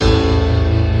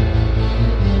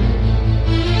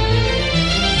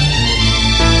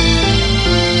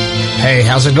Hey,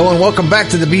 how's it going? Welcome back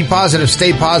to the Be Positive,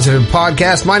 Stay Positive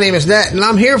podcast. My name is Nat, and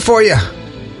I'm here for you.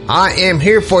 I am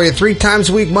here for you 3 times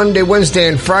a week, Monday, Wednesday,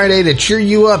 and Friday, to cheer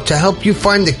you up, to help you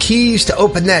find the keys to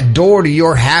open that door to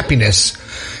your happiness.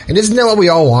 And isn't that what we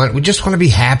all want? We just want to be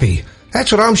happy.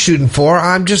 That's what I'm shooting for.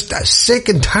 I'm just sick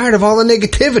and tired of all the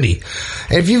negativity.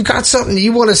 And if you've got something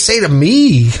you want to say to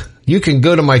me, you can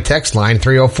go to my text line,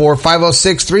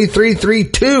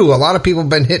 304-506-3332. A lot of people have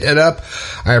been hitting it up.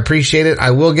 I appreciate it. I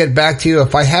will get back to you.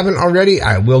 If I haven't already,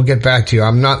 I will get back to you.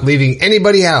 I'm not leaving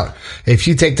anybody out. If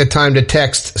you take the time to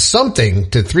text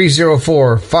something to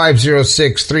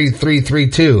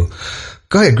 304-506-3332.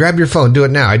 Go ahead, grab your phone. Do it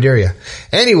now. I dare you.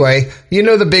 Anyway, you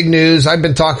know the big news. I've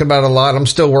been talking about it a lot. I'm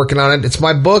still working on it. It's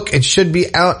my book. It should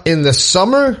be out in the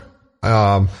summer.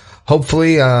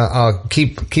 Hopefully, I'll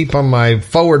keep on my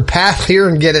forward path here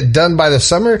and get it done by the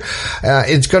summer.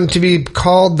 It's going to be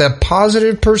called The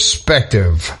Positive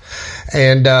Perspective.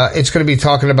 And it's going to be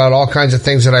talking about all kinds of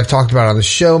things that I've talked about on the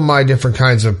show, my different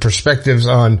kinds of perspectives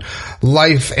on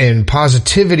life and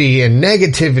positivity and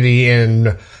negativity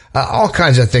and all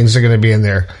kinds of things are going to be in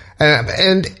there.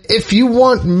 And if you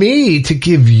want me to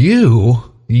give you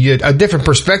a different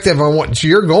perspective on what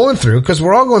you're going through, because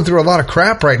we're all going through a lot of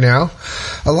crap right now.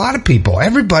 A lot of people,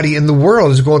 everybody in the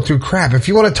world is going through crap. If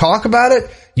you want to talk about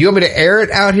it, you want me to air it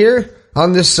out here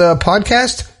on this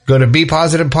podcast, go to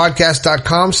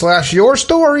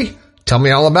bepositivepodcast.com/yourstory. Tell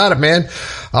me all about it, man.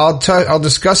 I'll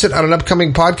discuss it on an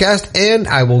upcoming podcast, and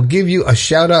I will give you a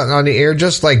shout out on the air,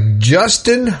 just like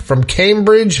Justin from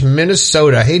Cambridge,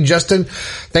 Minnesota. Hey, Justin,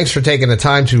 thanks for taking the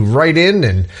time to write in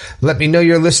and let me know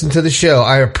you're listening to the show.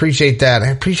 I appreciate that. I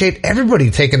appreciate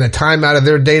everybody taking the time out of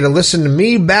their day to listen to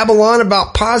me babble on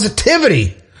about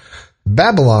positivity.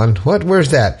 Babylon? What?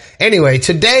 Where's that? Anyway,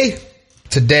 today,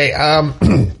 I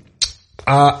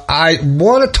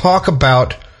want to talk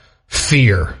about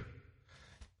fear.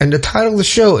 And the title of the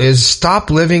show is Stop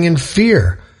Living in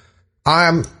Fear.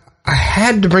 I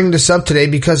had to bring this up today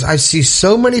because I see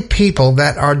so many people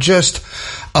that are just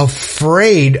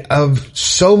afraid of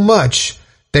so much.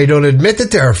 They don't admit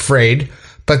that they're afraid,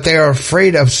 but they are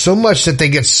afraid of so much that they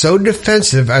get so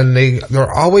defensive, and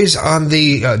they're always on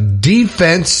the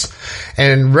defense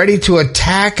and ready to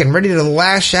attack and ready to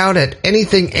lash out at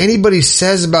anything anybody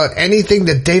says about anything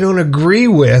that they don't agree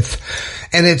with.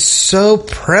 And it's so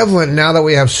prevalent now that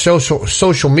we have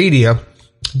social media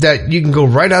that you can go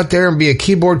right out there and be a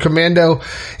keyboard commando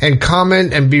and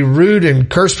comment and be rude and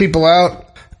curse people out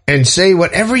and say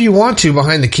whatever you want to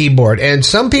behind the keyboard. And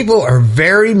some people are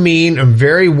very mean and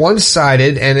very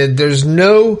one-sided, and there's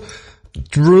no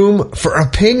room for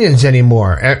opinions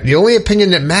anymore. The only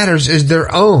opinion that matters is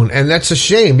their own, and that's a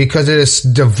shame because it is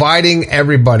dividing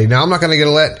everybody. Now, I'm not going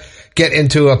to get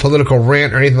into a political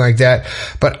rant or anything like that,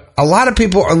 but a lot of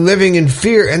people are living in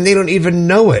fear and they don't even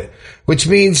know it, which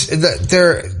means that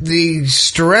the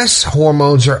stress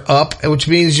hormones are up, which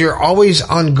means you're always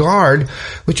on guard,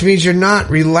 which means you're not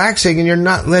relaxing and you're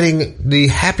not letting the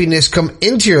happiness come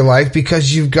into your life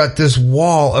because you've got this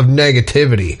wall of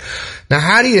negativity. Now,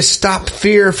 how do you stop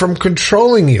fear from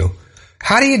controlling you?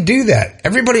 How do you do that?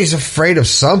 Everybody's afraid of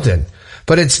something.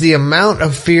 But it's the amount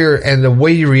of fear and the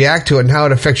way you react to it and how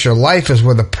it affects your life is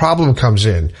where the problem comes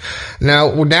in.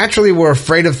 Now, naturally, we're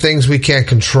afraid of things we can't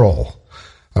control.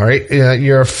 All right.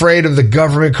 You're afraid of the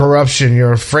government corruption.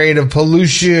 You're afraid of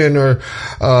pollution or,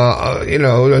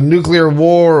 a nuclear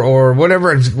war or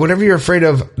whatever you're afraid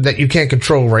of that you can't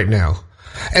control right now.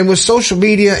 And with social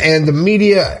media and the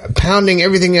media pounding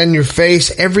everything in your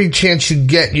face, every chance you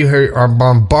get, you are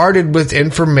bombarded with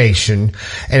information,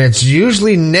 and it's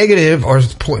usually negative or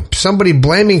somebody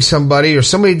blaming somebody or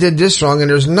somebody did this wrong, and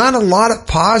there's not a lot of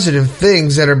positive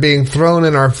things that are being thrown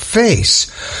in our face.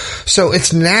 So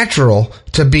it's natural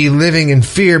to be living in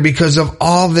fear because of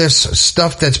all this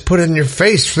stuff that's put in your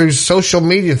face through social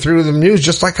media, through the news,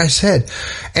 just like I said.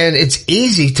 And it's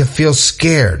easy to feel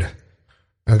scared.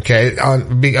 Okay,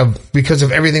 because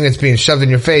of everything that's being shoved in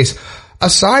your face,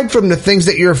 aside from the things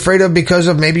that you're afraid of because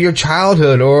of maybe your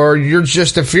childhood or you're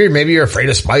just afraid, maybe you're afraid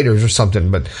of spiders or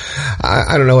something, but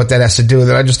I don't know what that has to do with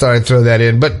it. I just thought I'd throw that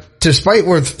in. But despite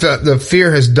what the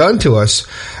fear has done to us,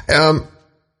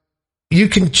 you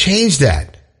can change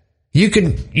that. You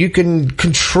can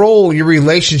control your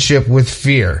relationship with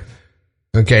fear.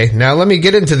 Okay, now let me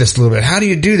get into this a little bit. How do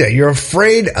you do that? You're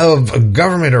afraid of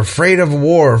government or afraid of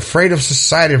war, or afraid of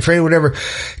society, afraid of whatever.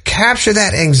 Capture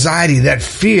that anxiety, that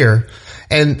fear,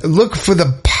 and look for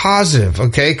the positive,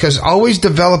 okay? Because always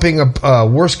developing a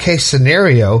worst case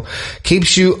scenario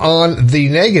keeps you on the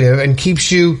negative and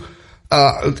keeps you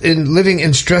in living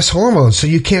in stress hormones. So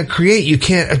you can't create, you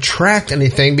can't attract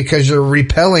anything because you're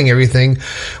repelling everything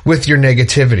with your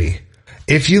negativity.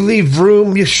 If you leave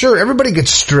room, sure, everybody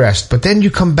gets stressed, but then you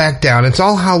come back down. It's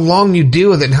all how long you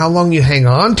deal with it and how long you hang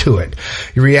on to it.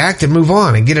 You react and move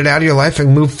on and get it out of your life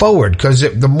and move forward. Because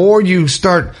the more you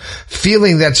start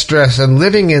feeling that stress and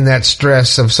living in that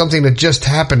stress of something that just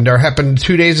happened or happened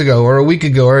 2 days ago or a week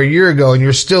ago or a year ago and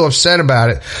you're still upset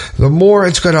about it, the more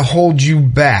it's going to hold you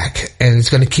back and it's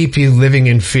going to keep you living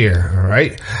in fear. All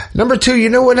right. Number 2, you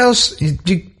know what else?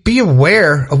 You be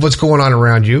aware of what's going on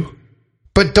around you.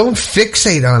 But don't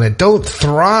fixate on it. Don't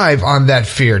thrive on that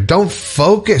fear. Don't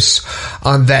focus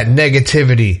on that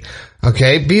negativity.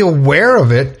 Okay? Be aware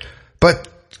of it, but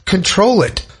control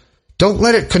it. Don't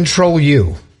let it control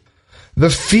you. The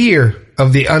fear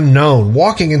of the unknown,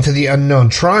 walking into the unknown,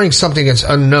 trying something that's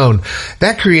unknown,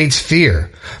 that creates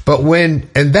fear.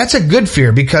 And that's a good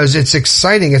fear because it's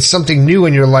exciting. It's something new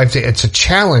in your life. It's a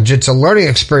challenge. It's a learning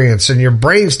experience and your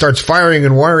brain starts firing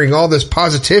and wiring all this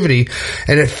positivity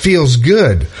and it feels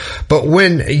good. But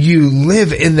when you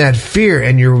live in that fear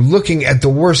and you're looking at the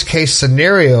worst case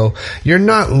scenario, you're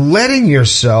not letting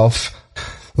yourself,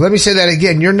 let me say that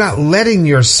again. You're not letting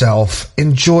yourself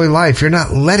enjoy life. You're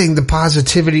not letting the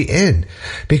positivity in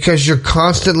because you're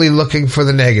constantly looking for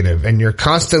the negative and you're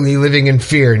constantly living in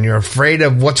fear and you're afraid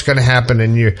of what's going to happen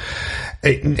and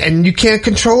you can't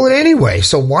control it anyway.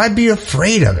 So why be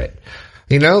afraid of it?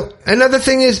 You know, another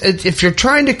thing is if you're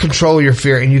trying to control your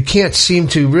fear and you can't seem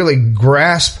to really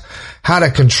grasp how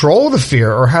to control the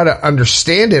fear or how to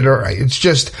understand it, or it's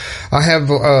just, I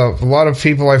have a lot of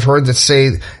people I've heard that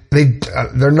say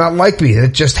they're not like me.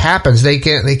 It just happens. They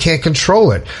can't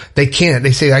control it. They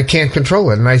say, I can't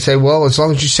control it. And I say, well, as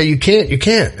long as you say you can't, you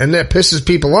can't. And that pisses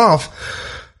people off.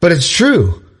 But it's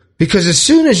true. Because as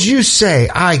soon as you say,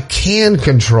 I can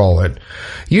control it,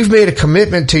 you've made a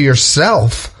commitment to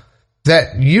yourself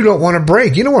that you don't want to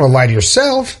break. You don't want to lie to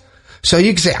yourself. So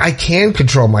you can say, I can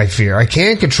control my fear. I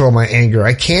can control my anger.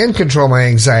 I can control my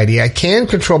anxiety. I can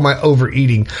control my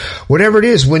overeating. Whatever it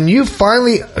is, when you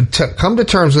finally come to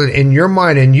terms with it in your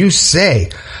mind and you say,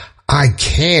 I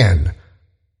can,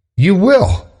 you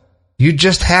will. You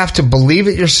just have to believe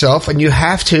it yourself and you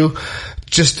have to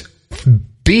just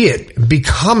be it,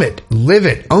 become it, live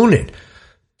it, own it.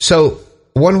 So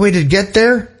one way to get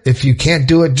there, if you can't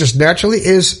do it just naturally,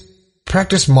 is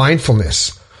practice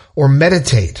mindfulness or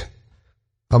meditate.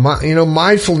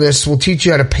 Mindfulness will teach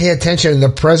you how to pay attention in the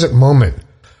present moment.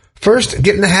 First,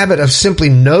 get in the habit of simply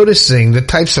noticing the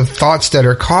types of thoughts that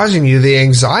are causing you the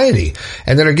anxiety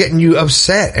and that are getting you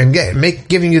upset and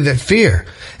giving you that fear.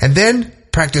 And then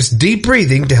practice deep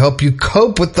breathing to help you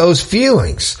cope with those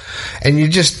feelings. And you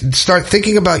just start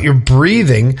thinking about your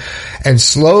breathing and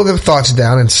slow the thoughts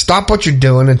down and stop what you're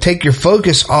doing and take your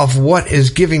focus off what is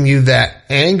giving you that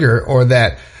anger or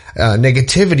that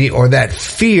negativity or that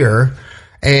fear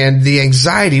and the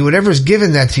anxiety, whatever is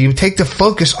giving that to you. Take the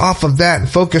focus off of that and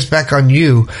focus back on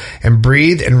you and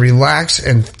breathe and relax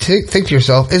and think to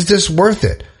yourself, is this worth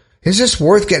it? Is this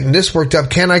worth getting this worked up?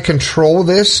 Can I control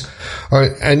this?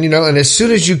 And as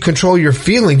soon as you control your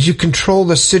feelings, you control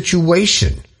the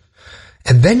situation.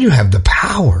 And then you have the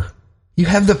power. You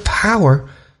have the power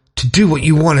to do what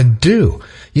you want to do.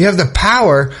 You have the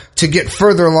power to get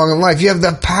further along in life. You have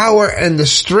the power and the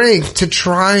strength to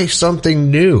try something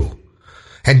new.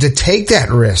 And to take that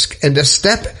risk and to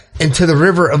step into the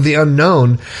river of the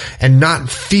unknown and not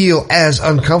feel as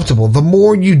uncomfortable. The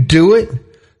more you do it,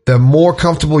 the more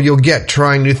comfortable you'll get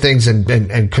trying new things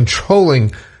and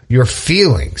controlling your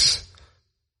feelings.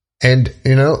 And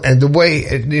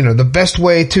the best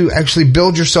way to actually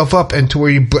build yourself up and to where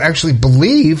you actually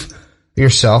believe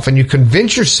yourself and you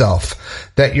convince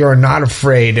yourself that you're not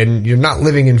afraid and you're not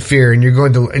living in fear and you're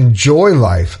going to enjoy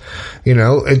life.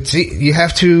 You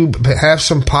have to have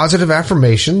some positive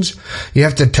affirmations. You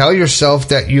have to tell yourself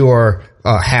that you are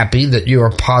happy, that you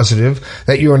are positive,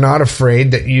 that you are not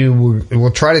afraid, that you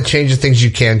will try to change the things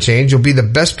you can change. You'll be the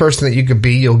best person that you could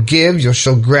be. You'll give, you'll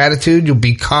show gratitude, you'll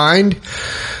be kind,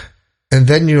 and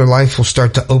then your life will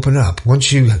start to open up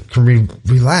once you can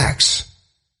relax.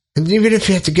 And even if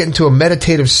you have to get into a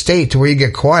meditative state to where you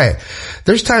get quiet,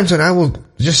 there's times when I will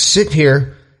just sit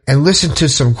here and listen to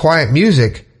some quiet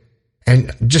music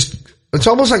and it's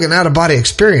almost like an out-of-body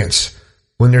experience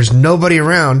when there's nobody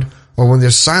around or when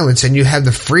there's silence and you have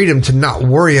the freedom to not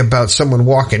worry about someone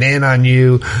walking in on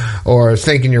you or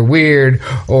thinking you're weird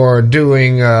or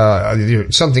doing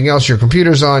something else. Your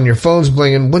computer's on, your phone's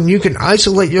blinging. When you can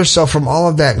isolate yourself from all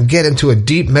of that and get into a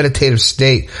deep meditative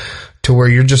state to where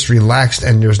you're just relaxed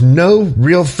and there's no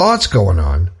real thoughts going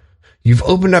on. You've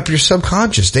opened up your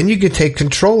subconscious. Then you can take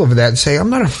control over that and say, I'm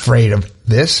not afraid of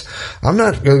this. I'm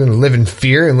not going to live in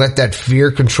fear and let that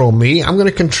fear control me. I'm going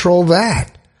to control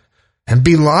that and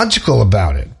be logical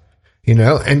about it,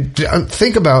 and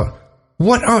think about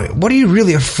what are you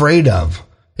really afraid of?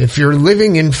 If you're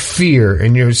living in fear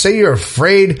and you're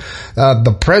afraid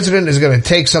the president is going to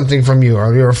take something from you,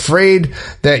 or you're afraid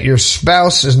that your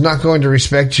spouse is not going to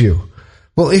respect you.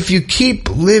 Well, if you keep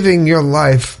living your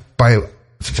life by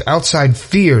outside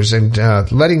fears and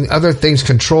letting other things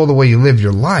control the way you live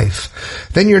your life,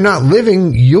 then you're not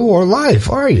living your life,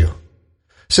 are you?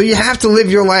 So you have to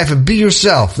live your life and be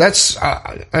yourself. That's,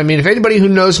 if anybody who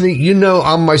knows me,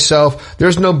 I'm myself.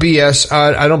 There's no BS.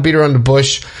 I don't beat around the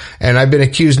bush. And I've been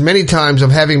accused many times of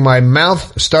having my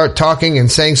mouth start talking and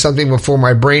saying something before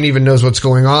my brain even knows what's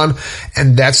going on.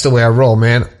 And that's the way I roll,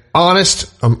 man. I'm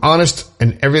honest,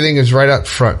 and everything is right up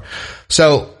front.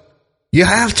 So you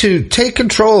have to take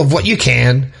control of what you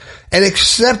can and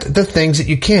accept the things that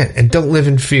you can't, and don't live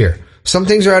in fear. Some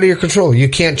things are out of your control. You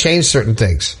can't change certain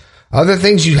things. Other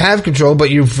things you have control,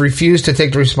 but you've refused to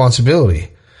take the responsibility.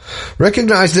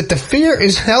 Recognize that the fear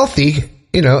is healthy.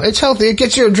 It's healthy. It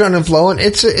gets your adrenaline flowing.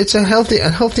 It's a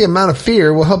healthy amount of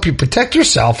fear will help you protect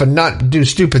yourself and not do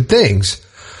stupid things.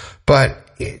 But,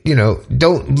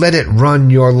 don't let it run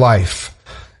your life.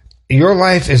 Your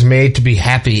life is made to be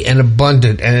happy and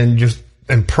abundant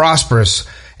and prosperous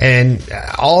and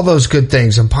all those good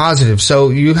things and positive. So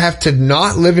you have to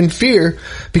not live in fear,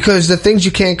 because the things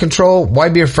you can't control, why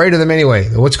be afraid of them anyway?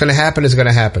 What's going to happen is going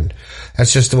to happen.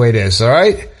 That's just the way it is. All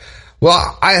right.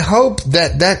 Well, I hope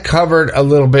that covered a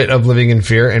little bit of living in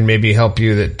fear and maybe help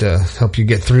you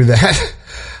get through that.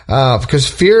 Because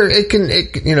fear, it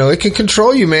can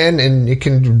control you, man, and it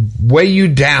can weigh you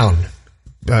down.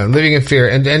 Living in fear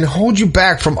and hold you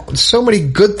back from so many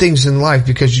good things in life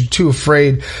because you're too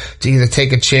afraid to either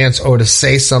take a chance or to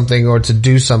say something or to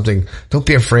do something. Don't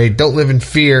be afraid. Don't live in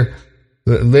fear.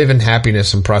 Live in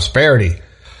happiness and prosperity.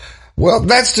 Well,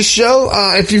 that's the show.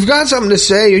 If you've got something to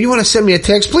say or you want to send me a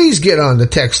text, please get on the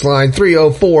text line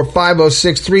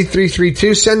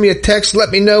 304-506-3332. Send me a text.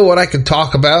 Let me know what I can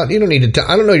talk about. You don't need to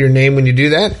I don't know your name when you do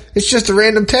that. It's just a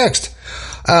random text.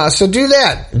 So do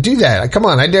that. Come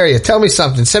on, I dare you. Tell me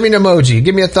something. Send me an emoji.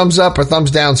 Give me a thumbs up or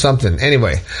thumbs down, something.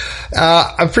 Anyway,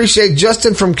 I appreciate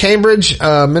Justin from Cambridge,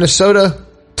 Minnesota,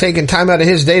 taking time out of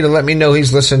his day to let me know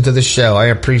he's listening to the show. I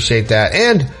appreciate that.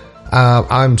 And,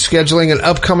 I'm scheduling an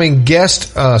upcoming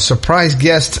surprise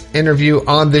guest interview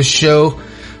on this show,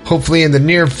 hopefully in the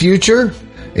near future.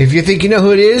 If you think you know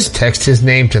who it is, text his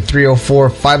name to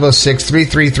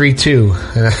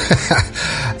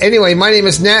 304-506-3332. Anyway, my name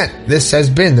is Nat. This has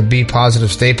been the Be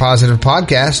Positive, Stay Positive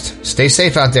podcast. Stay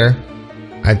safe out there.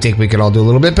 I think we could all do a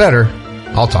little bit better.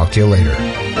 I'll talk to you later.